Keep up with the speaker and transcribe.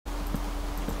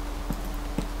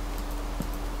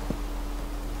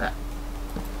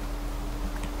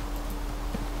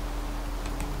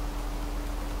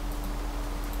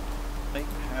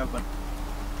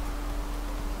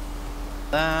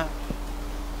That.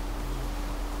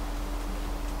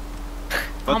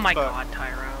 Oh my god,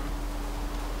 Tyrone.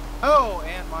 Oh,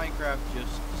 and Minecraft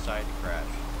just decided to crash.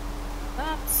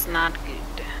 That's not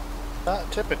good.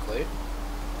 Not typically.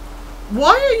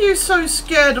 Why are you so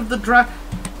scared of the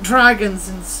dragons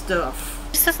and stuff?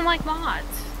 He just doesn't like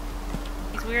mods.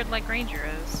 He's weird like Ranger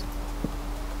is.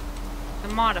 The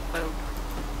modophobe.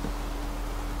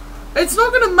 It's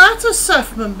not gonna matter,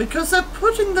 Sethman, because they're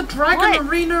putting the dragon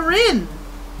arena in.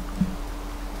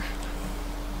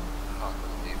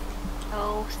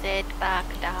 Oh, sit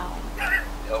back down.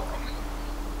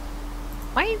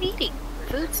 Why are you eating?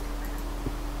 Food's...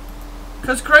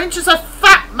 Because Granger's a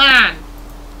fat man!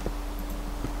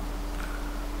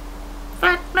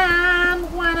 Fat man!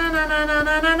 Fat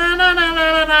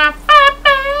man!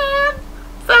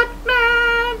 Fat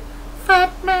man!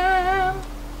 Fat man!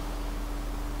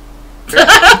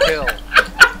 Kill.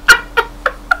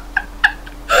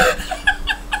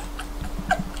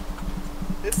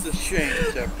 It's a shame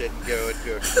Seth didn't go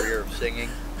into a career of singing.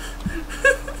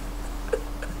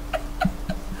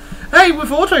 Hey,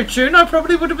 with auto-tune, I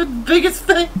probably would have been the biggest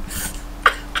thing.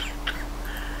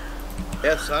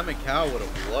 Yeah, Simon Cowell would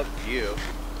have loved you.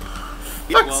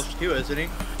 He's Welsh too, isn't he?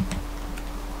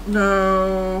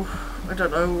 No, I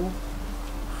don't know.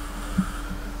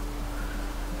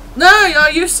 No, I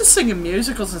used to sing in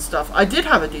musicals and stuff. I did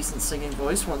have a decent singing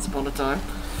voice once upon a time.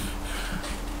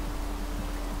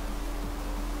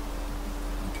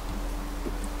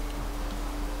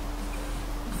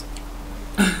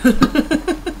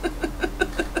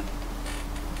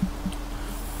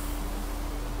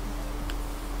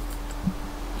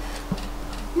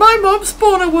 My mob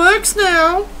spawner works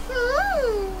now.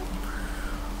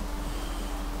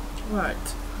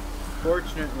 Right.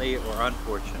 Fortunately or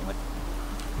unfortunately,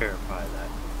 verify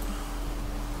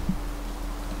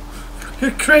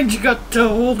that. Granger got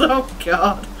told. Oh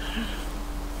god.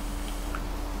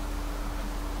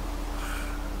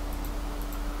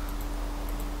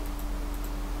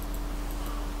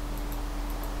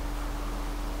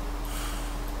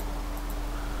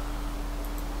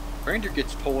 Ranger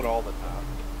gets told all the time.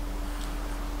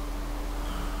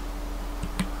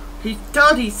 He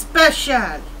thought he's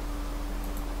special.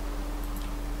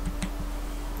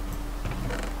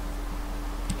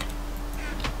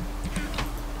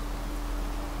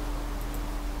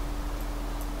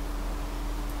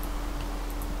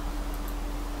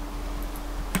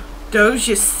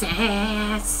 Doja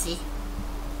sassy.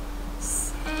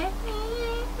 Sassy.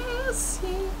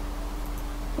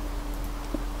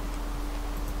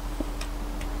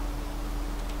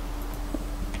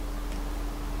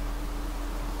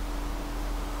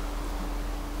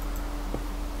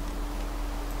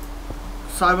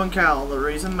 Simon Cowell, the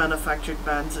reason manufactured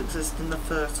bands exist in the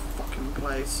first fucking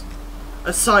place.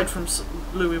 Aside from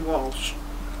Louis Walsh.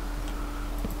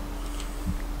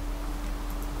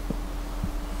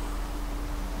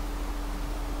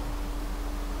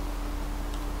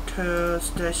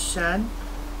 Toast the sun,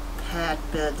 pat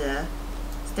builder,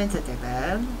 stinted the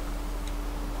man.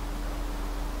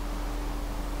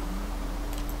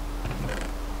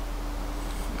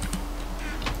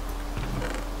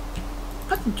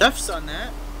 Jeff's done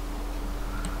that.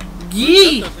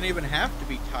 Yee! Jeff doesn't even have to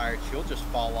be tired. She'll just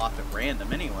fall off at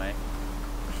random anyway.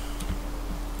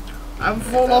 I'm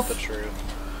fall off. That's the truth.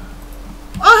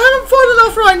 I haven't fallen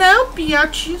off right now,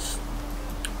 biatches.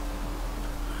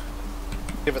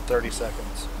 Give it 30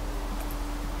 seconds.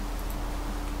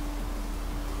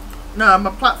 No, my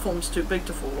platform's too big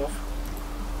to fall off.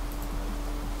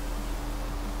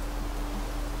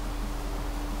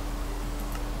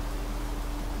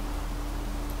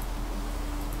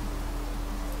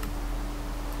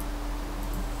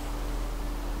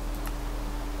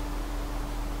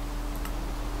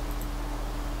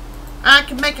 I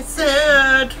can make it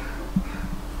sad.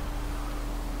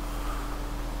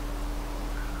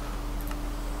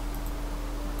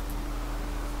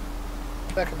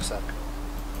 Back in a sec.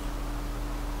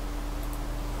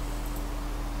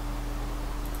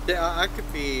 Yeah, I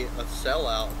could be a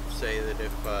sellout and say that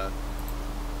if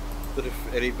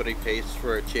anybody pays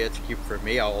for a chance to keep for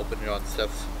me, I'll open it on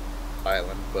Seth's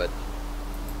island, but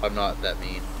I'm not that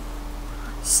mean.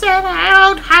 Sell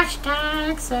out,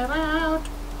 hashtag sell out.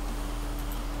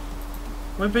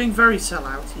 We're being very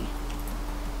sellouty.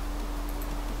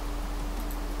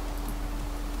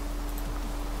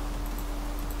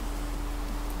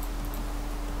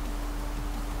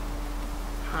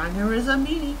 Hangar is a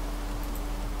meanie.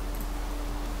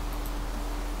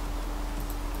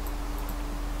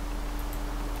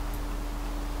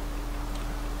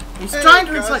 He's trying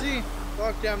to Kazi,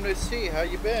 walk down to see how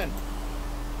you been.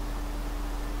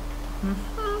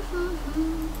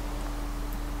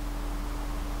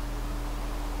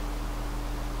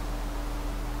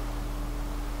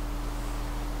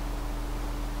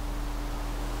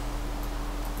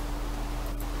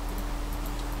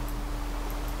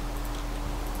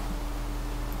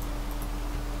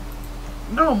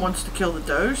 No one wants to kill the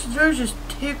Doge. The Doge is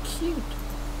too cute.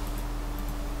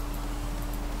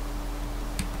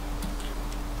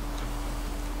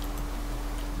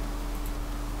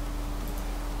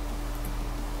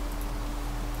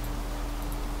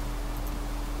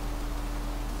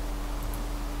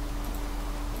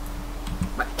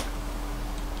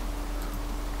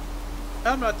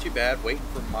 I'm not too bad. Waiting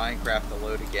for Minecraft to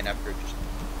load again after it just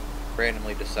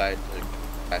randomly decided to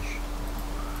crash.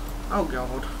 Oh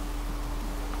god.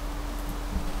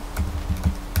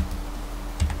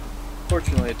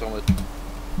 Fortunately, it's almost...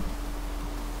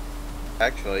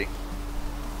 Actually...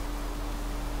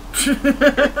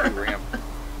 ramp.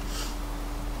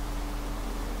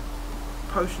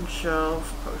 Potion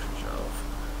shelf, potion shelf.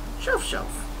 Shelf,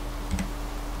 shelf.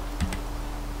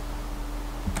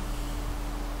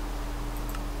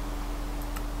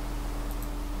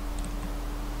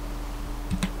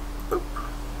 Boop.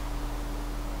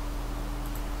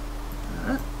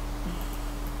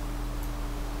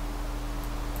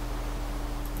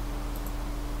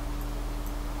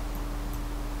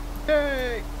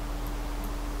 Yay!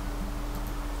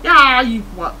 Yeah, you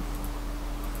what?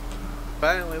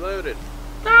 Finally loaded.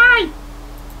 Die!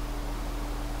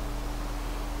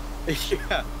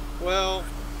 Yeah, well...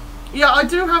 Yeah, I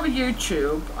do have a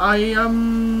YouTube. I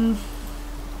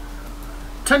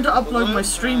tend to the upload my load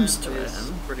streams time to it.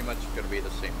 is pretty much going to be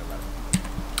the same amount.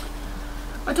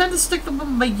 I tend to stick them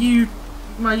on my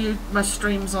my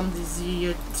streams on these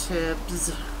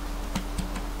YouTubes.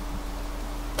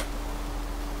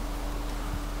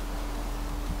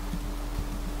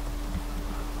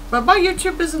 But my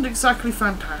YouTube isn't exactly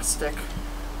fantastic.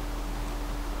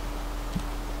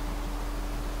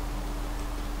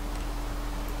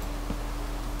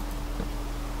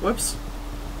 Whoops.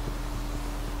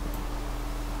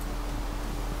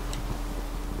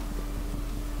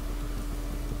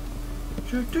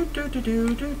 Do do do do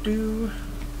do do do.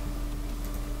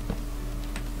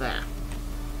 There.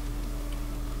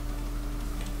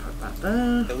 Put that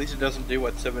there. At least it doesn't do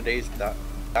what 7 Days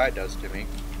Die does to me.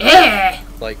 Yeah.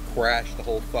 Like, crash the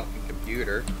whole fucking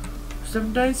computer.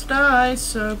 7 Days to Die,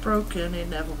 so broken it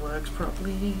never works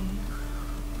properly.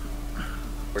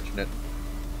 Fortunate.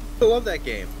 I love that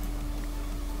game.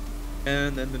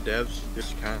 And then the devs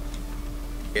just kind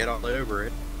of get all over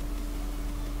it.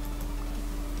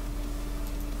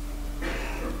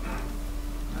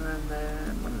 And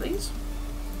then one of these.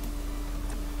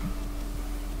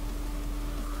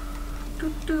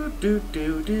 Do do do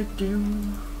do do do.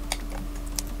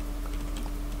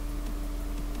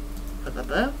 Put that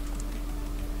there.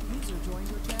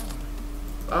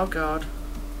 Oh god.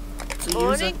 It's a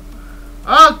user.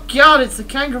 Oh god, it's the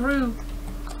kangaroo.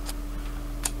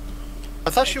 I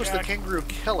thought she was the kangaroo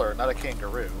killer, not a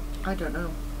kangaroo. I don't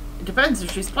know. It depends.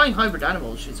 If she's playing hybrid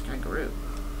animals, she's a kangaroo.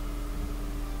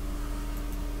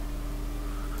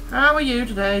 How are you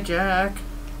today, Jack?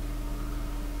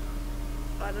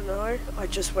 I don't know. I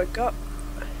just woke up.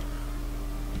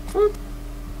 Boop.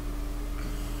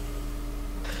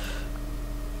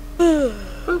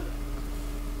 Boop.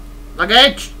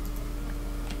 Luggage!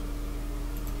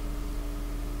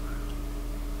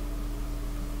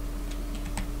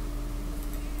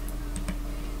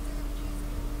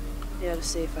 Yeah, to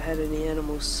see if I had any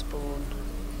animals spawn.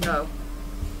 No.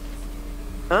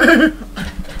 Huh?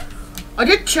 I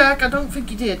did check, I don't think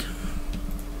you did.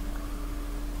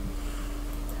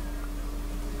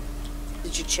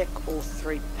 Did you check all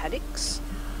 3 paddocks?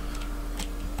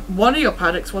 One of your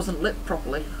paddocks wasn't lit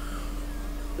properly.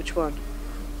 Which one?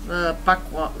 The back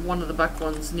one of the back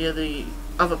ones near the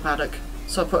other paddock.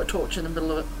 So I put a torch in the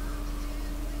middle of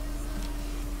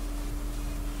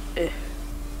it. Eh.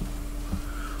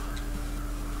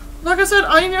 Like I said,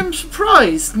 I am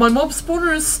surprised. My mob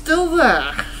spawner is still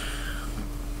there.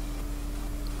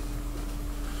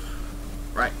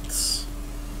 Right.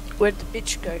 Where'd the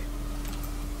bitch go?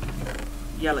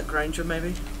 Yell at Granger,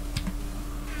 maybe.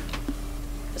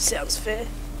 That sounds fair.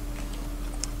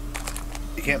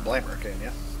 You can't blame her, can you?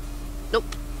 Nope.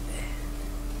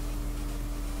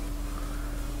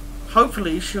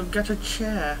 Hopefully she'll get a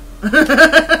chair.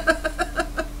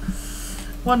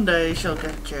 One day she'll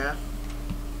get a chair.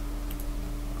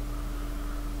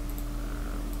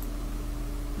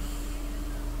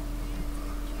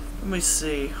 Let me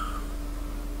see.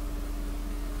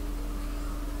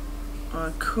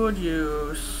 I could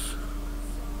use...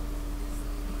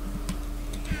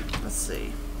 Let's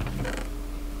see.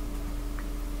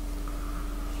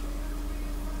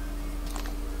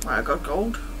 Right, I got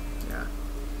gold. Yeah.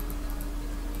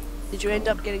 Did you end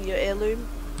up getting your heirloom?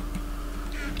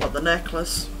 What, the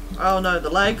necklace? Oh no, the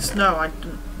legs? No, I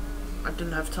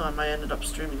didn't have time. I ended up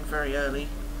streaming very early.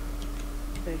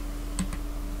 Okay.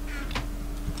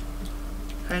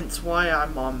 Hence why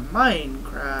I'm on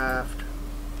Minecraft.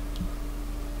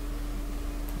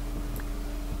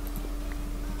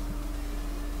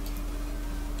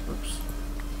 Oops.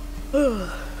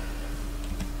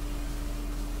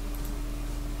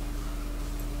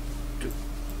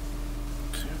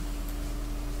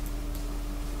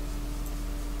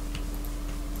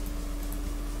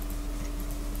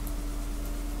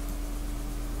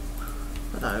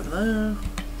 Put that over there.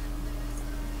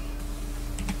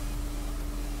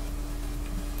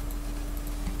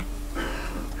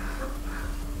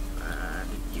 And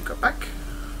you go back.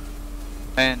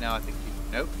 And now I think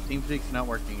nope, TeamSpeak's not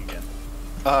working again.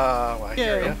 Well, I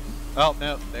hear ya. Oh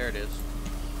no, there it is.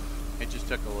 It just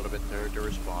took a little bit there to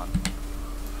respond.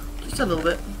 Just a little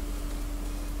bit.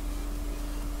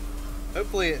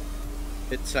 Hopefully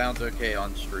it sounds okay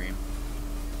on stream.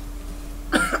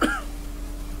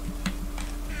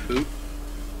 Oop.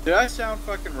 Did I sound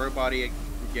fucking robot-y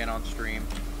again on stream?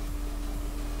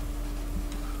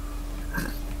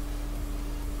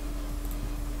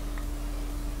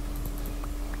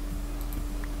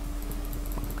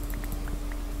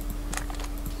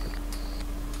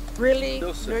 Really? Still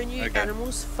No sick. new Okay.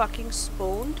 animals fucking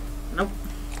spawned? Nope.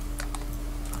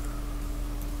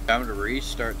 Time to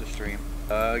restart the stream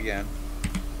again.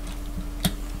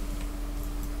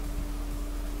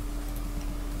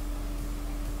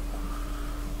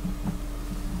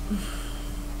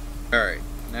 Alright,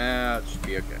 now it should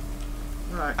be okay.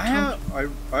 Right.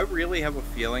 I really have a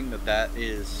feeling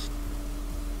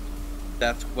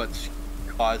that's what's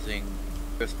causing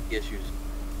just the issues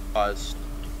caused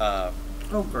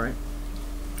Oh, great.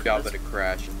 Java to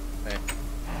crash and it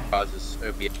causes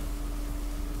OBS.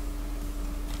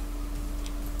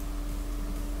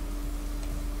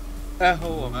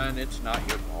 Oh man, it's not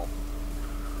your fault.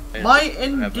 My It's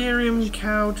heaven. Enderium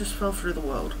cow just fell through the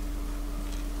world.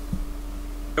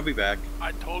 He'll be back.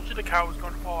 I told you the cow was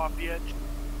going to fall off the edge.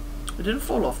 It didn't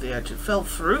fall off the edge, it fell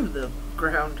through the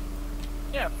ground.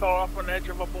 Yeah, it fell off on the edge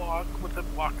of a block with a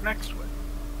block next to it.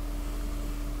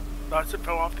 Thus it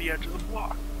fell off the edge of the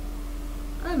block.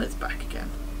 And it's back again.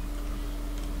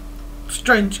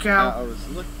 Strange I cow. was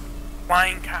looking.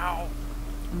 Flying cow.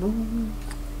 Moo.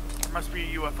 There must be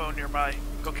a UFO nearby.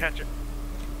 Go catch it.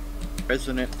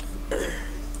 Resonant.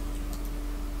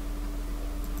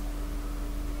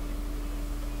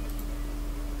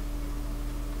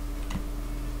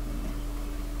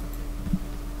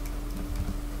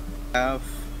 Have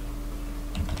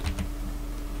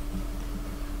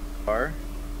bar.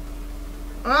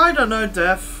 I don't know,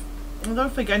 Def. I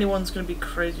don't think anyone's going to be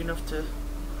crazy enough to...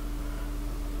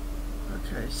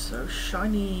 Okay, so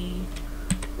shiny...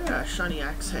 Yeah, shiny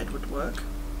axe head would work.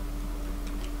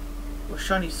 Or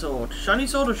shiny sword. Shiny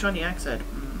sword or shiny axe head?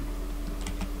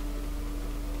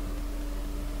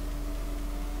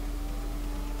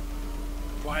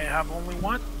 Why have only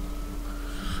one?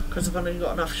 Because I've only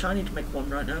got enough shiny to make one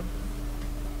right now.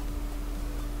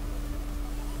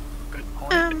 Good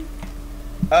point.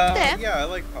 There. Yeah, I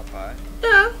like Popeye.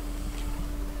 Yeah.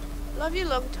 Love you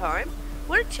long time.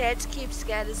 What do chance cube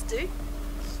scanners do?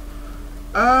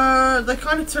 They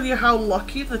kind of tell you how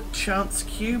lucky the chance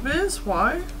cube is.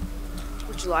 Why?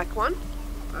 Would you like one?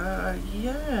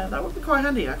 Yeah, that would be quite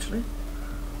handy actually.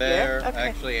 They're Yeah, okay.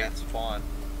 actually at spawn.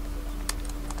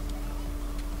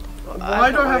 Well, Why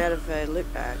I do got I one have- out of a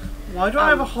lip bag. Why do I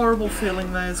have a horrible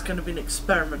feeling there's going to be an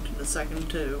experiment in a second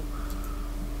too?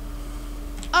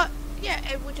 Yeah,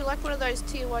 and would you like one of those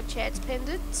tier 1 chance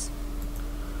pendants?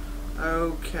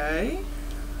 Okay.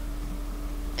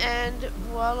 And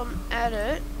while I'm at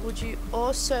it, would you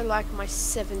also like my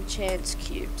 7 chance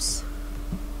cubes?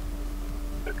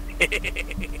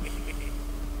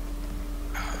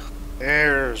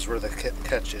 There's where the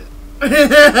catch is.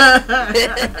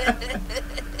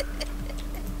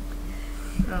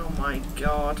 Oh my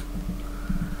god.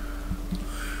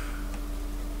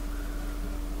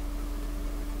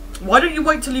 Why don't you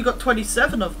wait till you got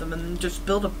 27 of them and then just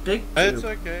build a big cube? It's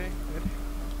okay.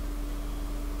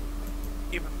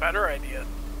 Even better idea.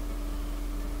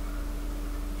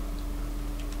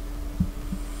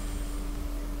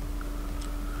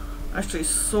 Actually,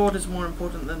 sword is more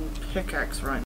important than pickaxe right